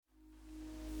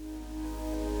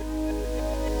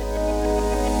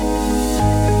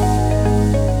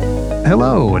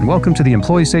Hello, and welcome to the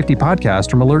Employee Safety Podcast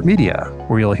from Alert Media,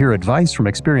 where you'll hear advice from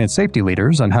experienced safety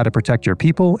leaders on how to protect your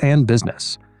people and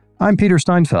business. I'm Peter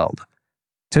Steinfeld.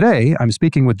 Today, I'm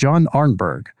speaking with John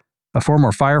Arnberg. A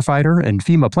former firefighter and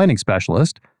FEMA planning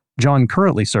specialist, John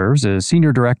currently serves as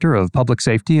Senior Director of Public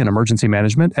Safety and Emergency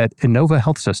Management at Innova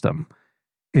Health System.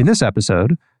 In this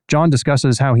episode, John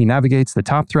discusses how he navigates the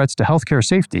top threats to healthcare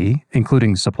safety,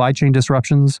 including supply chain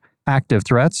disruptions, active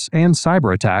threats, and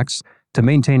cyber attacks, to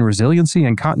maintain resiliency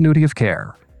and continuity of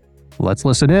care. Let's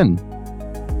listen in.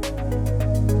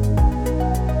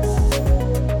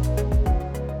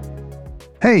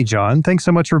 Hey, John, thanks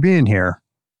so much for being here.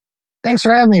 Thanks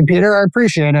for having me, Peter. I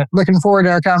appreciate it. Looking forward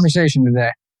to our conversation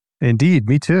today. Indeed,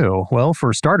 me too. Well,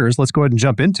 for starters, let's go ahead and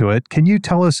jump into it. Can you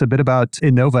tell us a bit about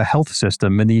Innova Health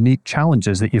System and the unique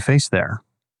challenges that you face there?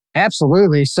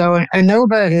 Absolutely. So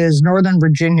Innova is Northern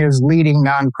Virginia's leading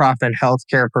nonprofit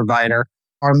healthcare provider.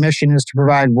 Our mission is to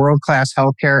provide world-class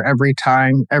healthcare every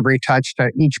time, every touch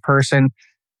to each person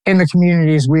in the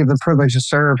communities we have the privilege to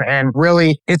serve. And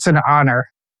really, it's an honor,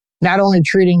 not only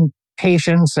treating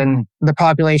patients and the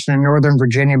population in Northern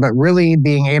Virginia, but really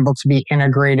being able to be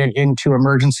integrated into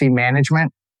emergency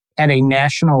management at a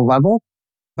national level.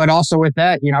 But also with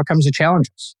that, comes the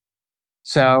challenges.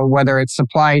 So whether it's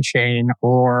supply chain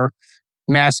or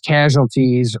mass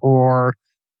casualties or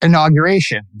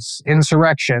inaugurations,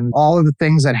 insurrection, all of the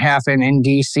things that happen in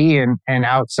DC and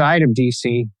outside of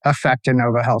DC affect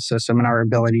Innova Health System and our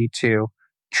ability to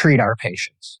treat our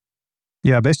patients.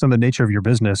 Yeah, based on the nature of your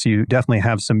business, you definitely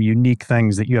have some unique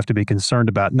things that you have to be concerned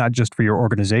about, not just for your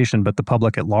organization, but the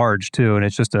public at large too. And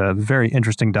it's just a very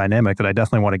interesting dynamic that I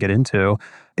definitely want to get into.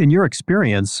 In your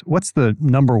experience, what's the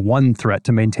number one threat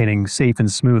to maintaining safe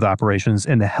and smooth operations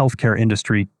in the healthcare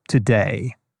industry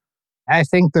today? I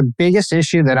think the biggest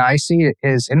issue that I see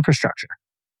is infrastructure.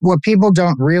 What people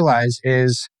don't realize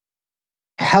is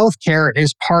healthcare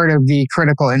is part of the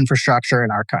critical infrastructure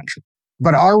in our country.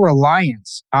 But our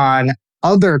reliance on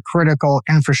other critical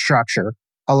infrastructure,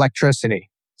 electricity,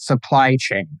 supply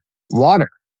chain, water,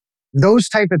 those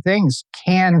type of things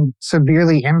can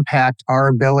severely impact our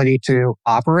ability to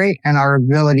operate and our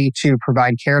ability to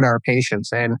provide care to our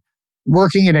patients. And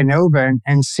working at Innova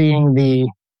and seeing the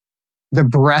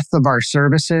breadth of our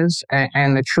services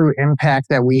and the true impact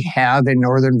that we have in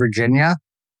Northern Virginia,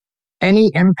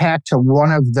 any impact to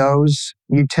one of those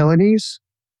utilities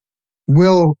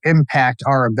will impact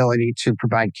our ability to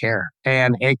provide care.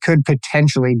 And it could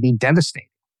potentially be devastating.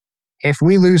 If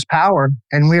we lose power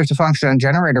and we have to function on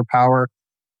generator power,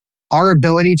 our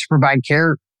ability to provide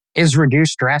care is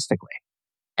reduced drastically.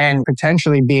 And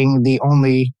potentially being the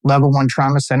only level 1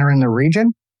 trauma center in the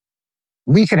region,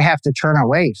 we could have to turn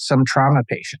away some trauma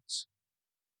patients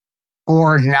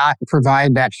or not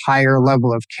provide that higher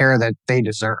level of care that they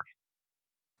deserve.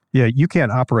 Yeah, you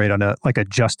can't operate on a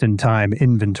just-in-time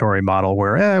inventory model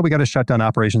where we got to shut down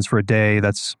operations for a day.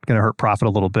 That's going to hurt profit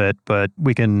a little bit, but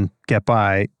we can get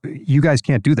by. You guys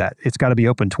can't do that. It's got to be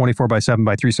open 24/7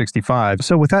 by 365.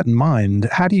 So with that in mind,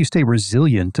 how do you stay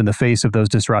resilient in the face of those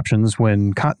disruptions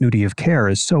when continuity of care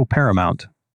is so paramount?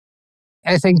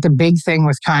 I think the big thing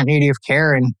with continuity of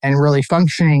care and really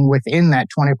functioning within that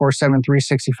 24/7,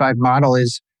 365 model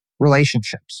is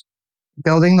relationships.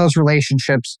 Building those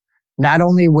relationships not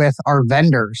only with our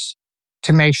vendors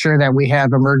to make sure that we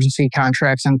have emergency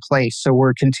contracts in place so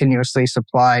we're continuously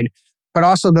supplied, but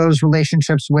also those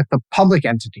relationships with the public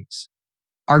entities,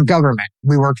 our government.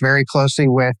 We work very closely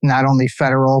with not only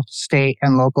federal, state,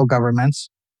 and local governments.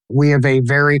 We have a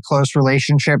very close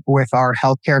relationship with our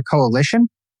healthcare coalition.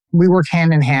 We work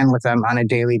hand in hand with them on a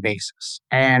daily basis,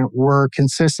 and we're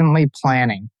consistently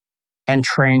planning and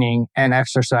training and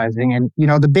exercising. And,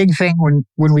 the big thing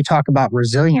when we talk about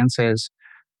resilience is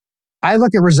I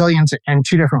look at resilience in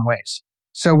two different ways.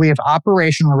 So we have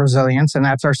operational resilience, and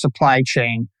that's our supply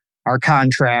chain, our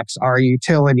contracts, our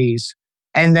utilities.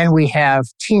 And then we have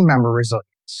team member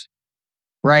resilience,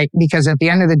 right? Because at the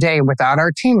end of the day, without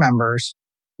our team members,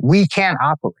 we can't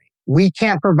operate. We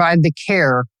can't provide the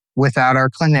care without our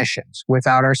clinicians,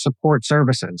 without our support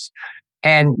services.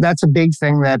 And that's a big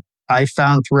thing that I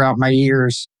found throughout my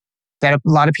years that a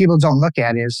lot of people don't look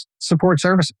at is support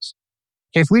services.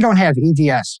 If we don't have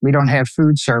EVS, we don't have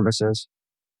food services,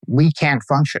 we can't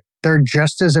function. They're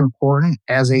just as important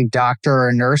as a doctor or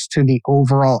a nurse to the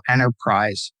overall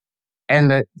enterprise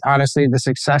and honestly, the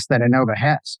success that Innova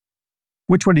has.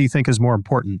 Which one do you think is more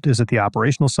important? Is it the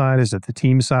operational side? Is it the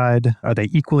team side? Are they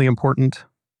equally important?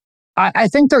 I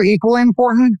think they're equally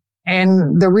important.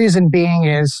 And the reason being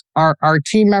is our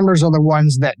team members are the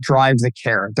ones that drive the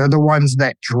care. They're the ones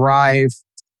that drive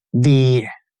the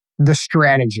the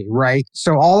strategy, right?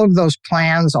 So all of those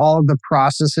plans, all of the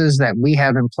processes that we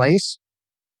have in place,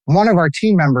 one of our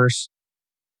team members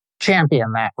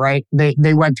championed that, right?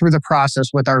 They went through the process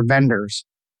with our vendors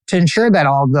to ensure that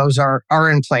all of those are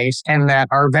in place and that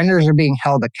our vendors are being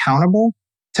held accountable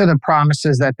to the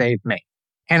promises that they've made.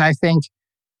 And I think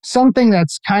something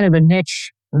that's kind of a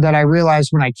niche that I realized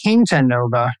when I came to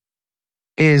Nova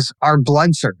is our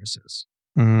blood services.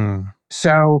 Mm.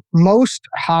 So most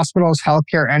hospitals,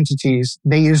 healthcare entities,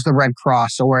 they use the Red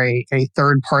Cross or a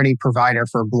third-party provider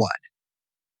for blood.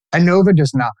 Nova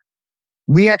does not.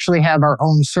 We actually have our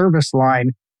own service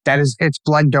line it's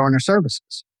blood donor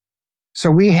services. So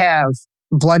we have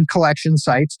blood collection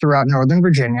sites throughout Northern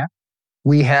Virginia.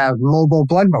 We have mobile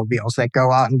blood mobiles that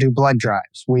go out and do blood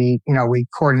drives. We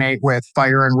coordinate with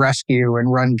fire and rescue and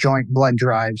run joint blood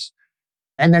drives.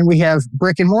 And then we have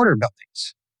brick and mortar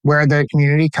buildings where the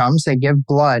community comes, they give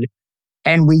blood,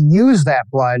 and we use that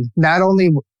blood not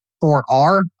only for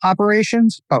our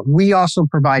operations, but we also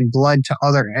provide blood to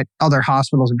other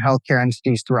hospitals and healthcare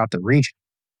entities throughout the region.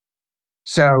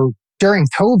 So during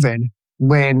COVID,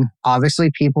 when obviously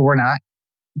people were not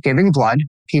giving blood,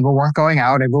 people weren't going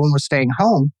out, everyone was staying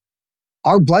home,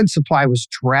 our blood supply was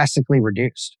drastically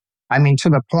reduced. I mean, to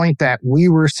the point that we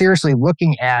were seriously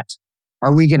looking at,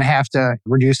 are we going to have to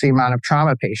reduce the amount of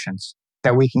trauma patients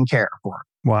that we can care for?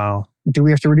 Wow. Do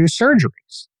we have to reduce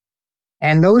surgeries?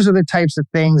 And those are the types of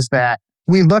things that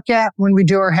we look at when we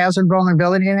do our hazard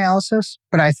vulnerability analysis.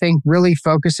 But I think really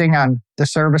focusing on the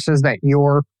services that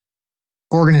your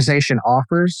organization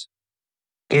offers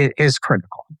is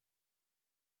critical.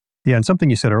 Yeah, and something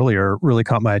you said earlier really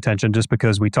caught my attention just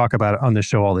because we talk about it on this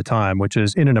show all the time, which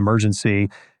is in an emergency,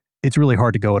 it's really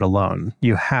hard to go it alone.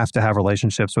 You have to have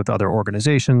relationships with other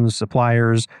organizations,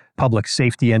 suppliers, public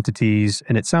safety entities,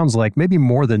 and it sounds like maybe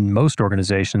more than most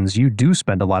organizations, you do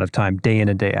spend a lot of time day in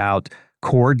and day out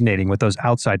coordinating with those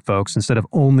outside folks instead of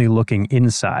only looking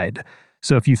inside.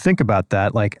 So if you think about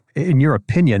that, like in your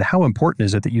opinion, how important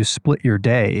is it that you split your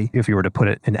day, if you were to put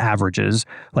it in averages,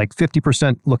 like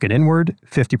 50% looking inward,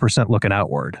 50% looking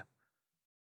outward?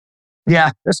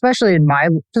 Yeah, especially in my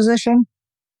position,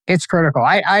 it's critical.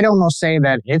 I'd almost say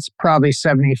that it's probably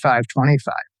 75-25.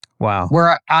 Wow.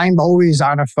 Where I'm always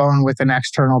on a phone with an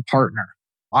external partner,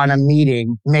 on a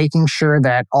meeting, making sure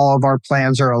that all of our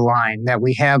plans are aligned, that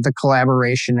we have the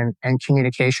collaboration and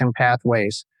communication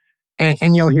pathways.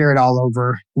 And you'll hear it all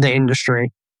over the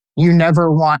industry. You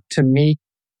never want to meet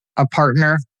a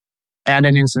partner at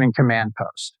an incident command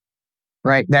post,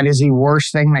 right? That is the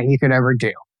worst thing that you could ever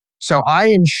do. So I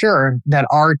ensure that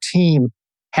our team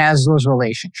has those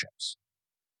relationships,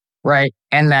 right?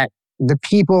 And that the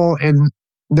people in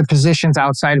the positions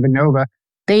outside of Innova,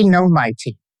 they know my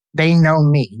team. They know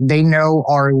me. They know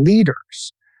our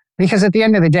leaders. Because at the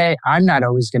end of the day, I'm not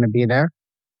always going to be there,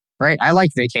 right? I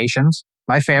like vacations.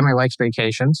 My family likes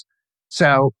vacations.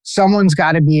 So someone's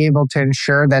got to be able to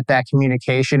ensure that that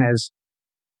communication is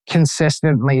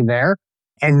consistently there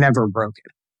and never broken.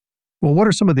 Well, what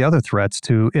are some of the other threats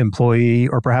to employee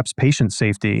or perhaps patient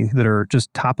safety that are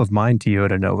just top of mind to you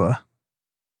at Innova?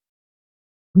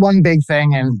 One big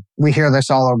thing, and we hear this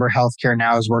all over healthcare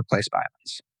now, is workplace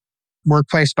violence.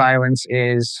 Workplace violence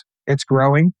it's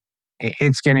growing.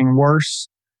 It's getting worse.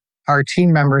 Our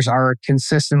team members are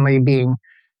consistently being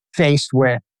faced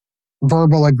with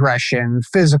verbal aggression,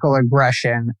 physical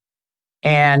aggression.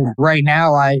 And right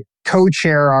now I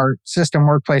co-chair our system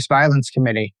workplace violence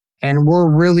committee. And we're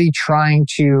really trying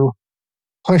to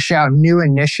push out new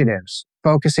initiatives,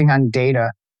 focusing on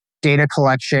data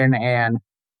collection, and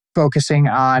focusing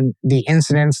on the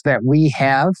incidents that we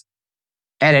have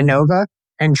at Innova,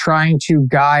 and trying to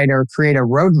guide or create a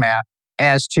roadmap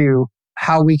as to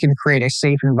how we can create a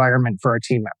safe environment for our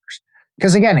team members.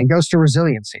 Because again, it goes to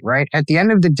resiliency, right? At the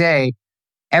end of the day,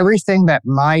 everything that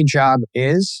my job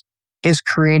is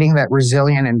creating that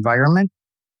resilient environment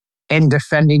and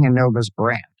defending Innova's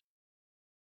brand.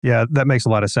 Yeah, that makes a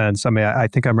lot of sense. I mean, I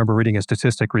think I remember reading a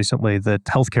statistic recently that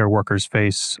healthcare workers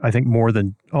face, I think, more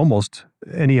than almost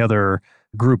any other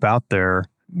group out there,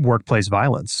 workplace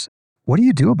violence. What do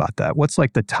you do about that? What's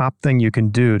like the top thing you can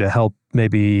do to help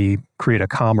maybe create a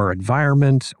calmer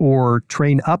environment or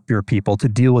train up your people to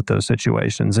deal with those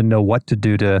situations and know what to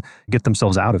do to get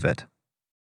themselves out of it?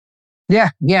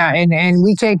 Yeah. And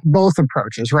we take both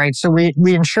approaches, right? So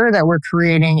we ensure that we're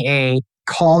creating a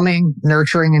calming,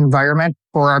 nurturing environment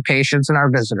for our patients and our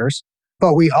visitors,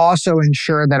 but we also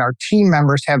ensure that our team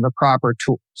members have the proper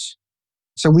tools.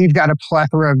 So we've got a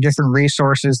plethora of different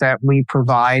resources that we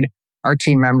provide our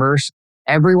team members.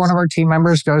 Every one of our team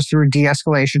members goes through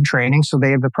de-escalation training, so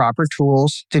they have the proper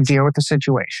tools to deal with the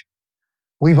situation.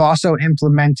 We've also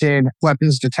implemented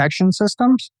weapons detection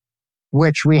systems,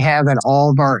 which we have at all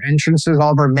of our entrances,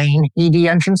 all of our main ED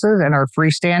entrances and our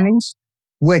freestandings,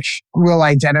 which will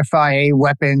identify a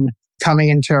weapon coming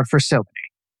into a facility.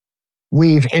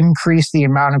 We've increased the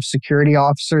amount of security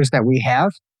officers that we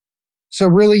have. So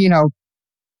really,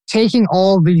 taking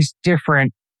all these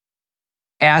different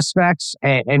aspects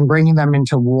and bringing them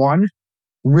into one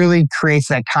really creates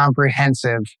that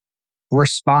comprehensive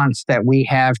response that we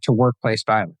have to workplace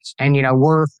violence. And,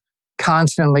 we're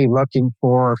constantly looking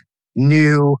for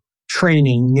new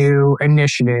training, new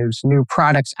initiatives, new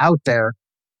products out there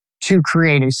to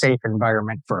create a safe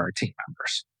environment for our team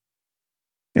members.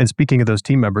 And speaking of those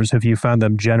team members, have you found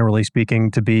them, generally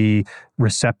speaking, to be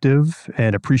receptive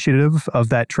and appreciative of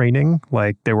that training?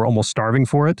 Like they were almost starving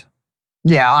for it?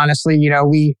 Yeah, honestly,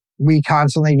 we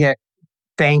constantly get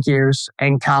thank yous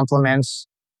and compliments.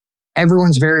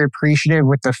 Everyone's very appreciative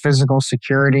with the physical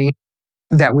security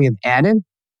that we have added.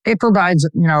 It provides,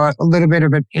 a little bit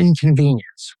of an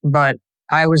inconvenience, but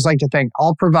I always like to think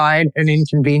I'll provide an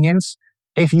inconvenience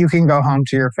if you can go home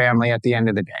to your family at the end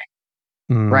of the day.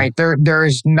 Right? There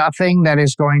is nothing that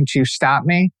is going to stop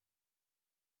me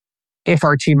if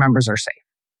our team members are safe.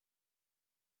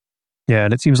 Yeah,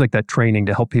 and it seems like that training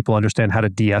to help people understand how to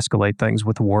de-escalate things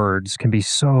with words can be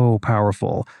so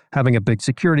powerful. Having a big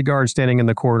security guard standing in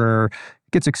the corner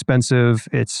gets expensive,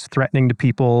 it's threatening to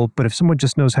people, but if someone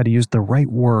just knows how to use the right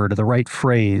word or the right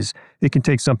phrase, it can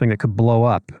take something that could blow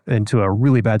up into a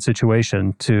really bad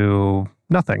situation to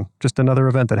nothing, just another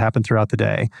event that happened throughout the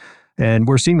day. And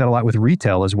we're seeing that a lot with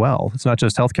retail as well. It's not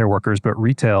just healthcare workers, but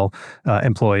retail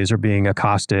employees are being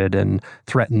accosted and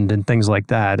threatened and things like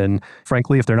that. And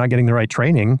frankly, if they're not getting the right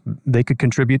training, they could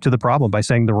contribute to the problem by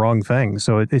saying the wrong thing.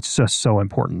 So it's just so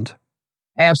important.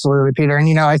 Absolutely, Peter.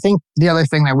 And, I think the other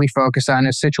thing that we focus on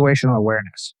is situational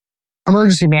awareness.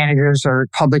 Emergency managers or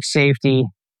public safety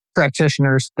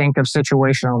practitioners think of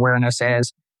situational awareness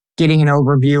as getting an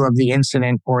overview of the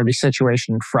incident or the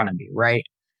situation in front of you, right?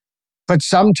 But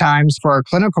sometimes for our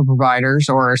clinical providers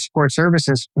or our support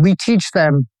services, we teach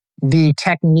them the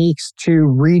techniques to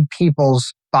read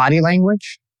people's body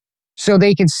language so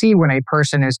they can see when a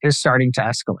person is starting to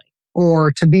escalate,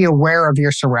 or to be aware of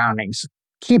your surroundings.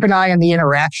 Keep an eye on the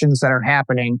interactions that are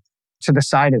happening to the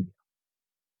side of you,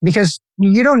 because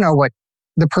you don't know what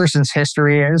the person's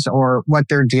history is or what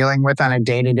they're dealing with on a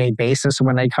day-to-day basis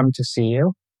when they come to see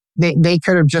you. They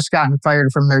could have just gotten fired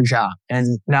from their job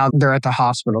and now they're at the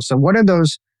hospital. So what are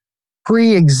those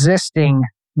pre-existing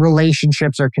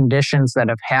relationships or conditions that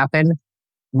have happened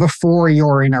before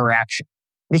your interaction?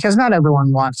 Because not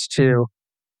everyone wants to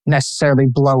necessarily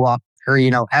blow up or,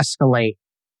 escalate,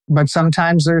 but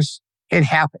sometimes it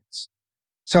happens.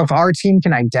 So if our team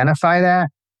can identify that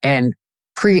and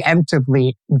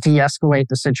preemptively de-escalate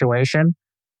the situation,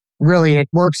 really it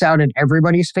works out in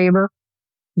everybody's favor.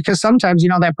 Because sometimes,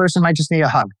 that person might just need a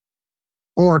hug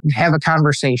or have a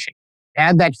conversation.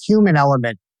 Add that human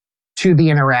element to the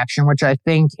interaction, which I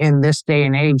think in this day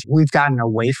and age, we've gotten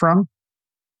away from,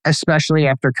 especially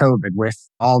after COVID with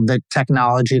all the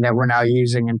technology that we're now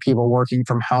using and people working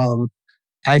from home.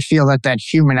 I feel that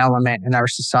human element in our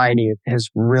society has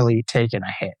really taken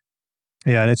a hit.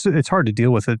 Yeah, and it's hard to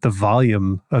deal with it, the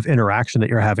volume of interaction that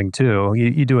you're having too.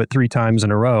 You do it 3 times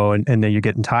in a row and then you're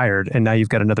getting tired, and now you've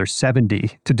got another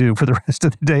 70 to do for the rest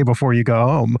of the day before you go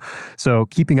home. So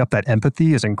keeping up that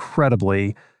empathy is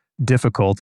incredibly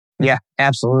difficult. Yeah,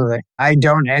 absolutely. I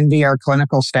don't envy our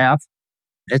clinical staff.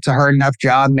 It's a hard enough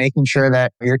job making sure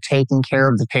that you're taking care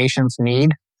of the patient's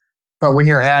need. But when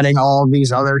you're adding all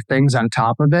these other things on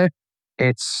top of it,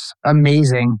 it's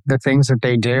amazing the things that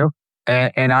they do.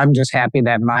 And I'm just happy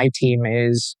that my team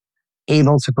is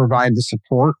able to provide the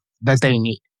support that they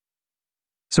need.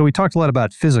 So we talked a lot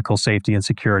about physical safety and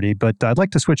security, but I'd like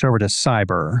to switch over to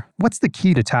cyber. What's the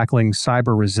key to tackling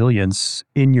cyber resilience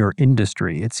in your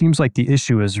industry? It seems like the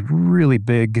issue is really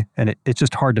big and it's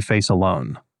just hard to face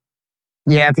alone.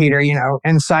 Yeah, Peter,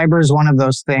 and cyber is one of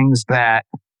those things that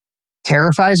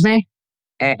terrifies me.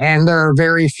 And there are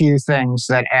very few things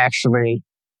that actually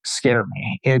scare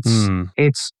me.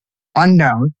 It's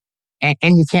unknown and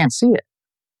you can't see it.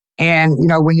 And,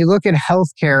 when you look at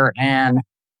healthcare and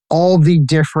all the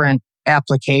different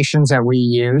applications that we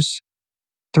use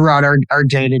throughout our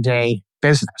day-to-day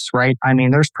business, right? I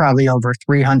mean, there's probably over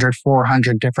 300,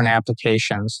 400 different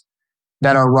applications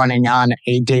that are running on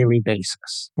a daily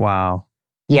basis. Wow.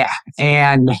 Yeah.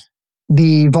 And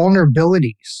the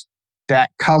vulnerabilities that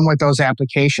come with those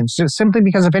applications, just simply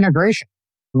because of integration.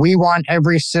 We want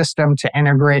every system to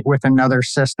integrate with another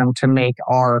system to make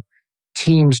our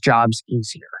team's jobs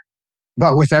easier.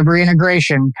 But with every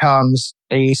integration comes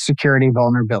a security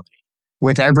vulnerability.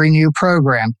 With every new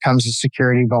program comes a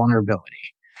security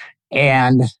vulnerability.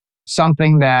 And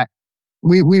something that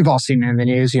we've all seen in the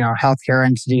news, healthcare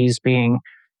entities being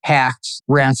hacked,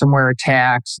 ransomware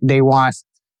attacks. They want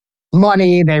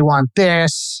money, they want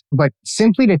this. But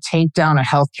simply to take down a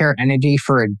healthcare entity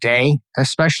for a day,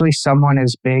 especially someone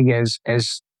as big as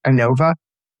Innova,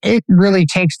 it really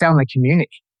takes down the community.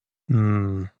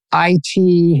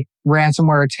 IT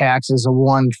ransomware attacks is the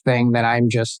one thing that I'm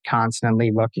just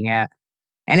constantly looking at.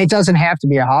 And it doesn't have to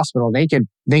be a hospital. They could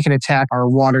attack our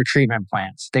water treatment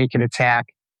plants. They could attack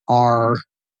our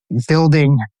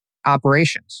building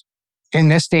operations. In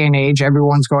this day and age,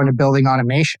 everyone's going to building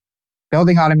automation.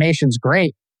 Building automation's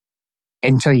great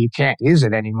until you can't use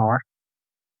it anymore,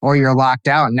 or you're locked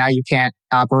out. Now you can't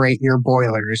operate your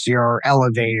boilers, your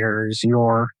elevators,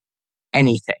 your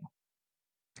anything.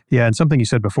 Yeah, and something you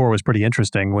said before was pretty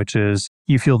interesting, which is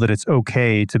you feel that it's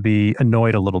okay to be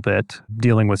annoyed a little bit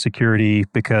dealing with security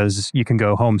because you can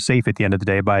go home safe at the end of the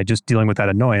day by just dealing with that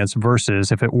annoyance versus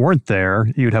if it weren't there,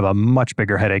 you'd have a much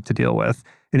bigger headache to deal with.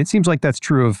 And it seems like that's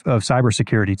true of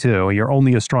cybersecurity too. You're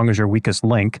only as strong as your weakest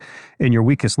link, and your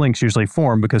weakest links usually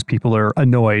form because people are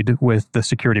annoyed with the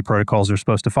security protocols they're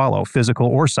supposed to follow, physical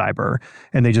or cyber,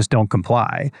 and they just don't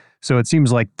comply. So it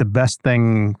seems like the best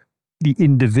thing the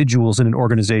individuals in an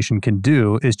organization can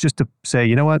do is just to say,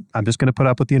 you know what, I'm just going to put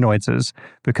up with the annoyances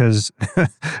because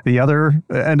the other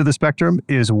end of the spectrum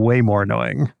is way more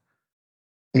annoying.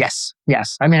 Yes.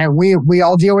 I mean, we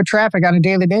all deal with traffic on a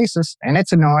daily basis, and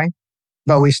it's annoying,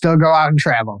 but we still go out and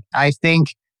travel. I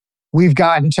think we've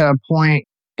gotten to a point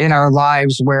in our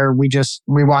lives where we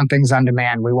want things on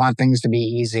demand. We want things to be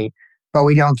easy, but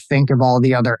we don't think of all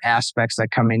the other aspects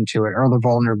that come into it or the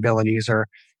vulnerabilities or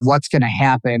what's going to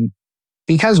happen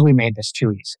because we made this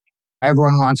too easy.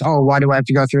 Everyone wants, why do I have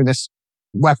to go through this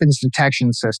weapons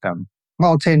detection system?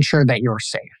 Well, to ensure that you're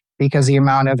safe, because the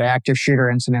amount of active shooter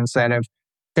incidents that have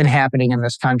been happening in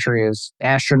this country is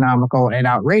astronomical and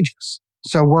outrageous.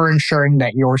 So we're ensuring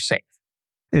that you're safe.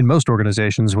 In most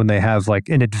organizations, when they have like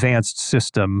an advanced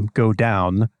system go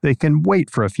down, they can wait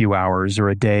for a few hours or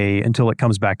a day until it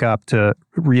comes back up to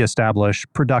reestablish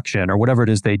production or whatever it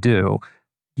is they do.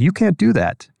 You can't do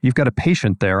that. You've got a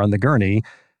patient there on the gurney.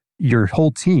 Your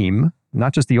whole team,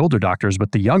 not just the older doctors,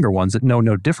 but the younger ones that know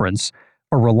no difference,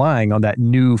 are relying on that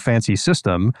new fancy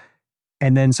system.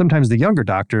 And then sometimes the younger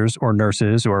doctors or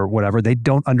nurses or whatever, they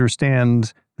don't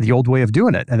understand the old way of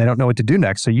doing it and they don't know what to do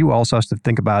next. So you also have to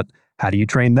think about how do you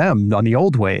train them on the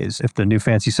old ways if the new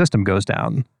fancy system goes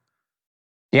down?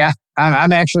 Yeah,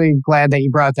 I'm actually glad that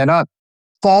you brought that up.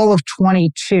 Fall of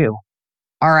 22.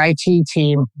 Our IT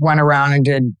team went around and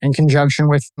did, in conjunction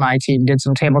with my team, did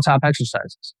some tabletop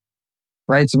exercises,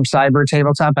 right? Some cyber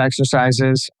tabletop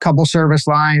exercises, a couple service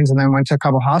lines, and then went to a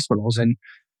couple hospitals. And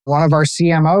one of our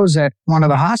CMOs at one of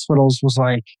the hospitals was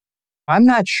like, I'm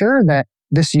not sure that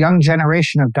this young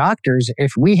generation of doctors,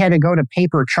 if we had to go to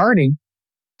paper charting,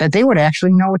 that they would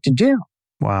actually know what to do.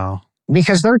 Wow.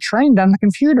 Because they're trained on the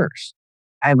computers.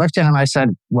 I looked at him, I said,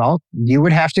 well, you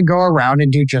would have to go around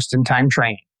and do just-in-time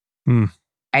training.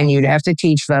 And you'd have to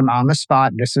teach them on the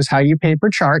spot, this is how you paper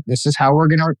chart. This is how we're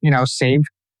going to, save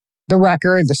the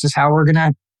record. This is how we're going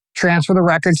to transfer the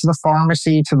record to the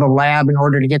pharmacy, to the lab in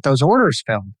order to get those orders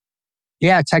filled.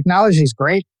 Yeah, technology is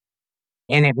great.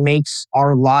 And it makes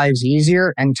our lives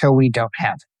easier until we don't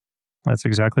have it. That's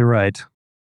exactly right.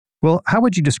 Well, how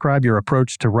would you describe your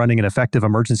approach to running an effective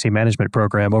emergency management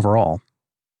program overall?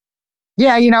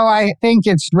 Yeah, I think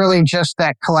it's really just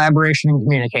that collaboration and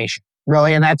communication.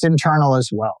 Really, and that's internal as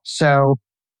well. So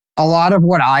a lot of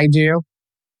what I do,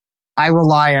 I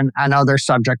rely on other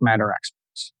subject matter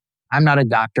experts. I'm not a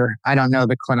doctor. I don't know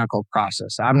the clinical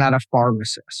process. I'm not a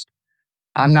pharmacist.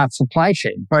 I'm not supply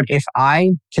chain. But if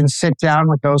I can sit down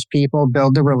with those people,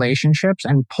 build the relationships,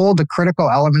 and pull the critical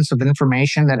elements of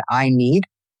information that I need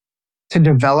to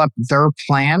develop their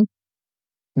plan,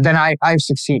 then I've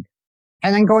succeeded.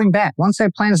 And then going back, once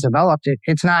that plan is developed,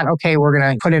 it's not, okay, we're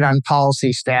going to put it on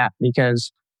policy stat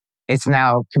because it's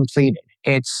now completed.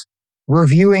 It's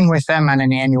reviewing with them on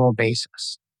an annual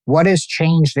basis. What has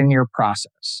changed in your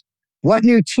process? What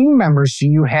new team members do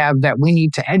you have that we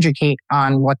need to educate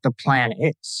on what the plan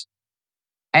is?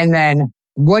 And then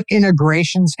what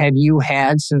integrations have you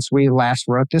had since we last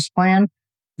wrote this plan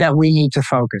that we need to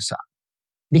focus on?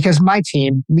 Because my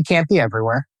team, we can't be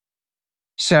everywhere.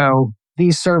 So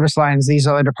these service lines, these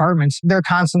other departments, they're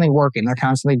constantly working. They're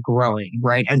constantly growing,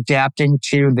 right? Adapting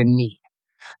to the need.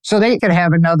 So they could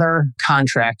have another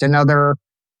contract, another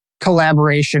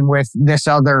collaboration with this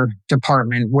other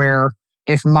department where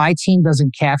if my team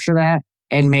doesn't capture that,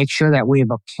 and make sure that we have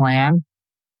a plan.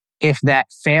 If that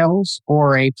fails,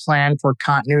 or a plan for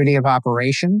continuity of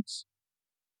operations,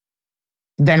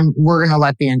 then we're going to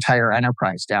let the entire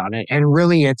enterprise down. And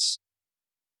really, it's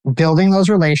building those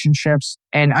relationships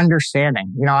and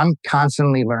understanding. I'm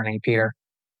constantly learning, Peter.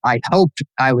 I hoped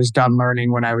I was done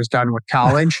learning when I was done with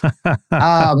college,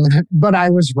 but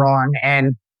I was wrong.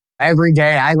 And every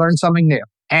day I learn something new.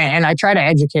 And I try to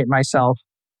educate myself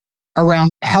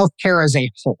around healthcare as a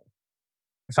whole.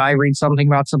 If I read something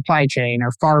about supply chain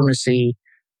or pharmacy,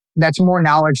 that's more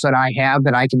knowledge that I have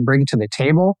that I can bring to the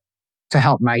table to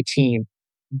help my team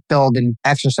build and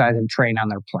exercise and train on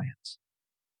their plans.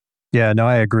 Yeah, no,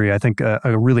 I agree. I think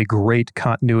a really great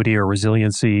continuity or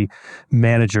resiliency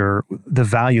manager, the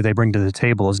value they bring to the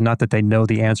table is not that they know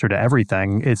the answer to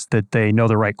everything. It's that they know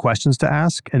the right questions to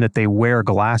ask and that they wear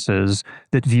glasses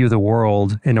that view the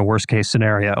world in a worst case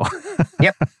scenario.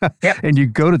 Yep. And you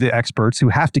go to the experts who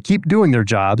have to keep doing their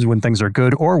jobs when things are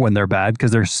good or when they're bad,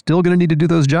 because they're still going to need to do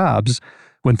those jobs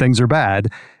when things are bad.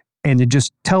 And you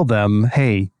just tell them,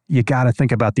 hey, you got to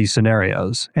think about these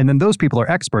scenarios. And then those people are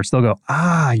experts. They'll go,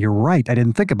 you're right. I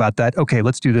didn't think about that. Okay,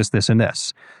 let's do this, this, and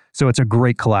this. So it's a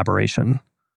great collaboration.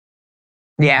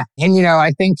 Yeah. And,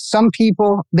 I think some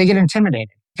people, they get intimidated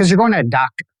because you're going to a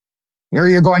doctor or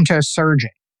you're going to a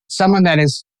surgeon, someone that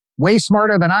is way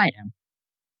smarter than I am.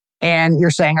 And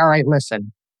you're saying, all right,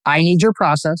 listen, I need your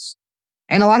process.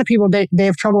 And a lot of people, they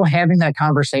have trouble having that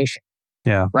conversation.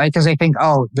 Yeah. Right? Because they think,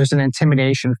 there's an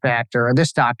intimidation factor, or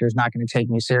this doctor is not going to take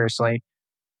me seriously.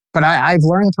 But I've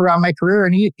learned throughout my career,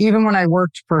 and even when I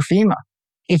worked for FEMA,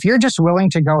 if you're just willing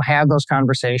to go have those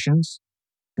conversations,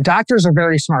 doctors are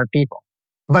very smart people,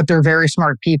 but they're very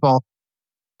smart people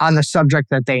on the subject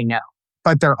that they know.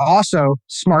 But they're also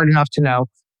smart enough to know,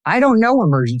 I don't know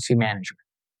emergency management,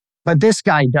 but this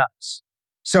guy does.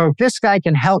 So if this guy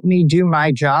can help me do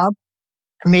my job,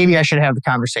 maybe I should have the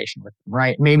conversation with him,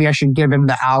 right? Maybe I should give him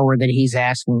the hour that he's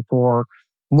asking for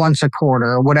once a quarter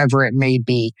or whatever it may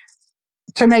be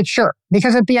to make sure.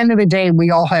 Because at the end of the day,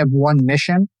 we all have one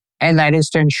mission, and that is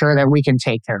to ensure that we can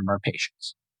take care of our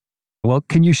patients. Well,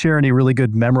 can you share any really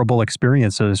good, memorable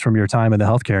experiences from your time in the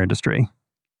healthcare industry?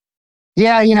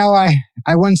 Yeah,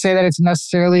 I wouldn't say that it's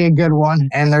necessarily a good one,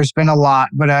 and there's been a lot,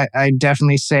 but I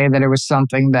definitely say that it was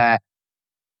something that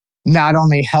not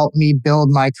only helped me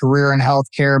build my career in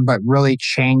healthcare, but really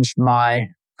changed my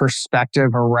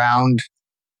perspective around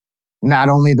not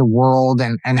only the world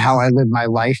and how I live my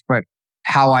life, but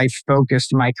how I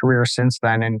focused my career since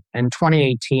then. And in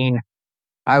 2018,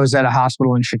 I was at a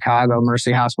hospital in Chicago,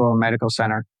 Mercy Hospital and Medical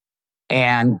Center,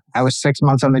 and I was 6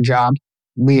 months on the job.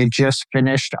 We had just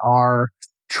finished our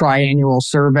triannual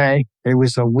survey. It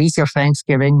was the week of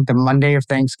Thanksgiving, the Monday of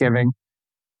Thanksgiving.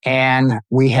 And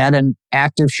we had an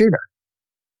active shooter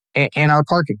in our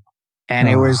parking lot. And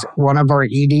it was one of our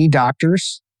ED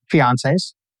doctors'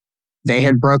 fiancés. They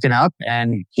had broken up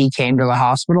and he came to the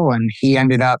hospital and he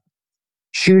ended up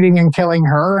shooting and killing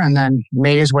her, and then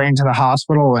made his way into the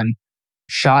hospital and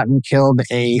shot and killed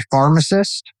a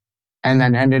pharmacist, and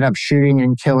then ended up shooting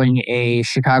and killing a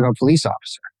Chicago police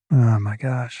officer. Oh my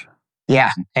gosh.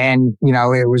 Yeah. And,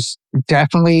 it was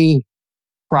definitely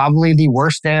probably the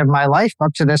worst day of my life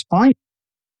up to this point.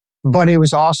 But it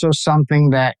was also something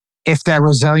that if that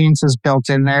resilience is built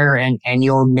in there and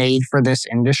you're made for this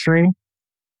industry,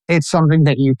 it's something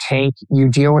that you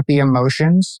deal with the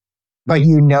emotions, but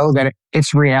you know that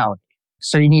it's reality.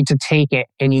 So you need to take it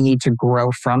and you need to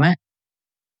grow from it.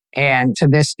 And to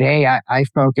this day, I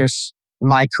focus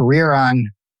my career on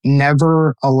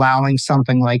never allowing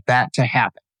something like that to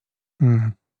happen.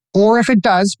 Mm. Or if it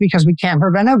does, because we can't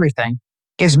prevent everything,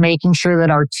 is making sure that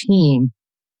our team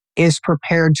is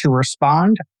prepared to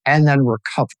respond and then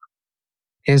recover.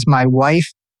 Is my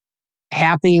wife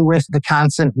happy with the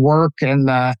constant work and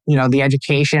the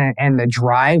education and the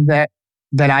drive that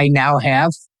I now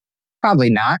have? Probably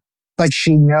not, but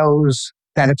she knows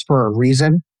that it's for a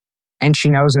reason. And she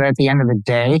knows that at the end of the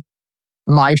day,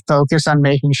 my focus on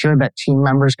making sure that team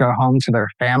members go home to their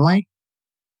family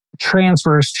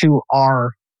transfers to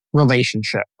our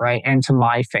relationship, right? And to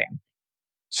my family.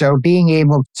 So being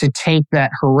able to take that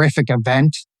horrific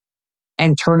event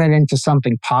and turn it into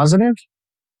something positive,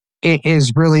 it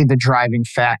is really the driving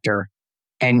factor.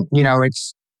 And,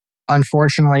 it's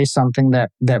unfortunately something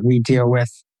that we deal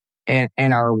with in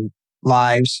our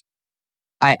lives.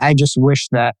 I just wish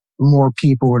that more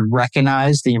people would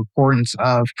recognize the importance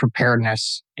of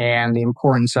preparedness and the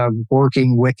importance of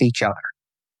working with each other,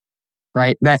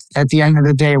 right? That at the end of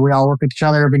the day, we all work with each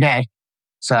other every day.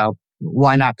 So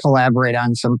why not collaborate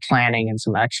on some planning and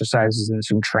some exercises and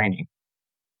some training?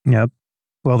 Yep.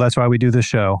 Well, that's why we do this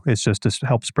show. It's just to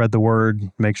help spread the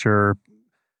word, make sure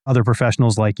other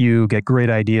professionals like you get great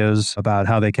ideas about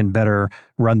how they can better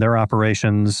run their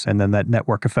operations, and then that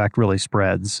network effect really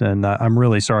spreads. And I'm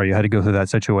really sorry you had to go through that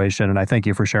situation, and I thank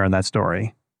you for sharing that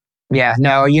story. Yeah,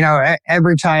 no,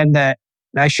 every time that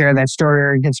I share that story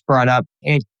or it gets brought up,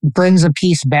 it brings a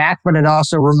piece back, but it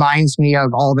also reminds me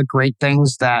of all the great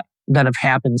things that have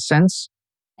happened since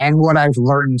and what I've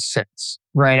learned since,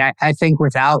 right? I think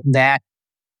without that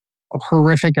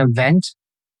horrific event,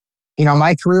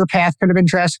 my career path could have been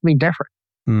drastically different.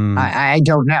 I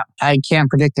don't know. I can't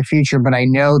predict the future, but I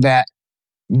know that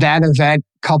event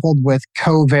coupled with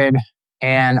COVID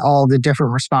and all the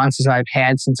different responses I've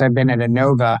had since I've been at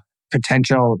Innova,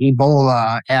 potential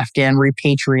Ebola, Afghan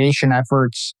repatriation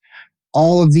efforts,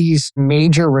 all of these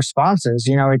major responses,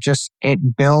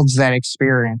 it builds that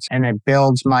experience and it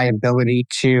builds my ability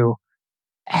to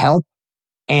help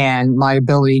and my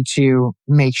ability to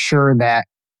make sure that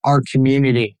our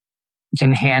community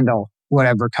can handle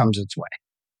whatever comes its way.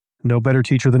 No better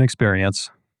teacher than experience.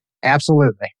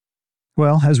 Absolutely.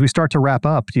 Well, as we start to wrap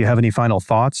up, do you have any final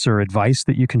thoughts or advice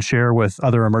that you can share with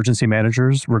other emergency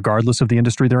managers, regardless of the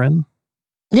industry they're in?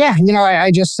 Yeah,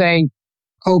 I just say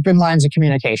open lines of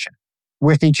communication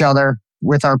with each other,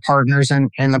 with our partners in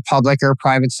the public or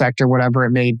private sector, whatever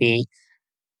it may be.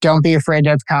 Don't be afraid to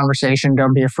have a conversation.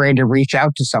 Don't be afraid to reach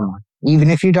out to someone, even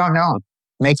if you don't know them.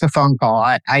 Make the phone call.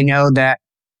 I know that,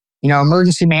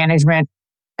 emergency management,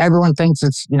 everyone thinks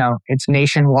it's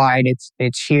nationwide.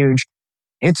 It's huge.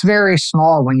 It's very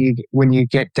small when you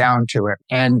get down to it.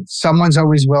 And someone's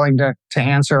always willing to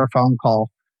answer a phone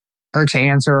call or to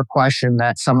answer a question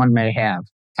that someone may have.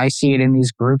 I see it in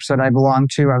these groups that I belong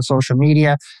to on social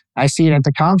media. I see it at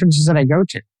the conferences that I go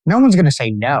to. No one's going to say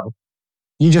no.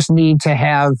 You just need to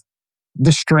have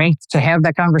the strength to have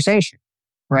that conversation,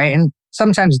 right? And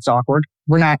sometimes it's awkward.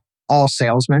 We're not all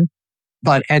salesmen.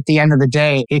 But at the end of the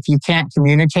day, if you can't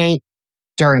communicate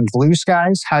during blue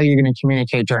skies, how are you going to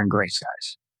communicate during gray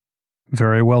skies?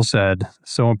 Very well said.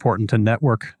 So important to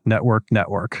network.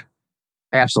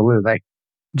 Absolutely.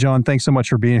 John, thanks so much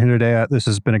for being here today. This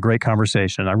has been a great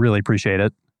conversation. I really appreciate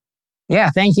it.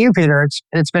 Yeah, thank you, Peter.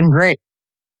 It's been great.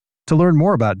 To learn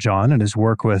more about John and his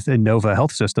work with Innova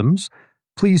Health Systems,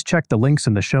 please check the links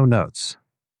in the show notes.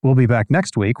 We'll be back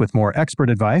next week with more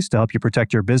expert advice to help you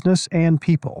protect your business and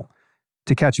people.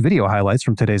 To catch video highlights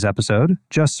from today's episode,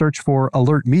 just search for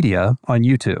Alert Media on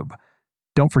YouTube.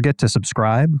 Don't forget to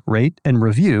subscribe, rate, and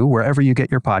review wherever you get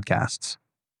your podcasts.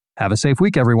 Have a safe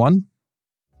week, everyone.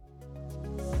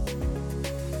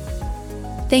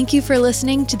 Thank you for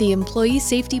listening to the Employee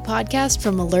Safety Podcast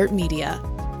from Alert Media,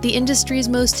 the industry's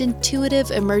most intuitive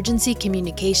emergency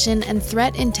communication and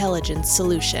threat intelligence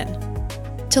solution.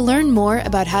 To learn more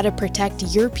about how to protect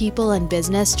your people and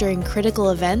business during critical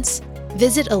events,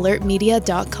 visit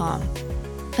alertmedia.com.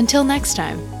 Until next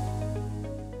time.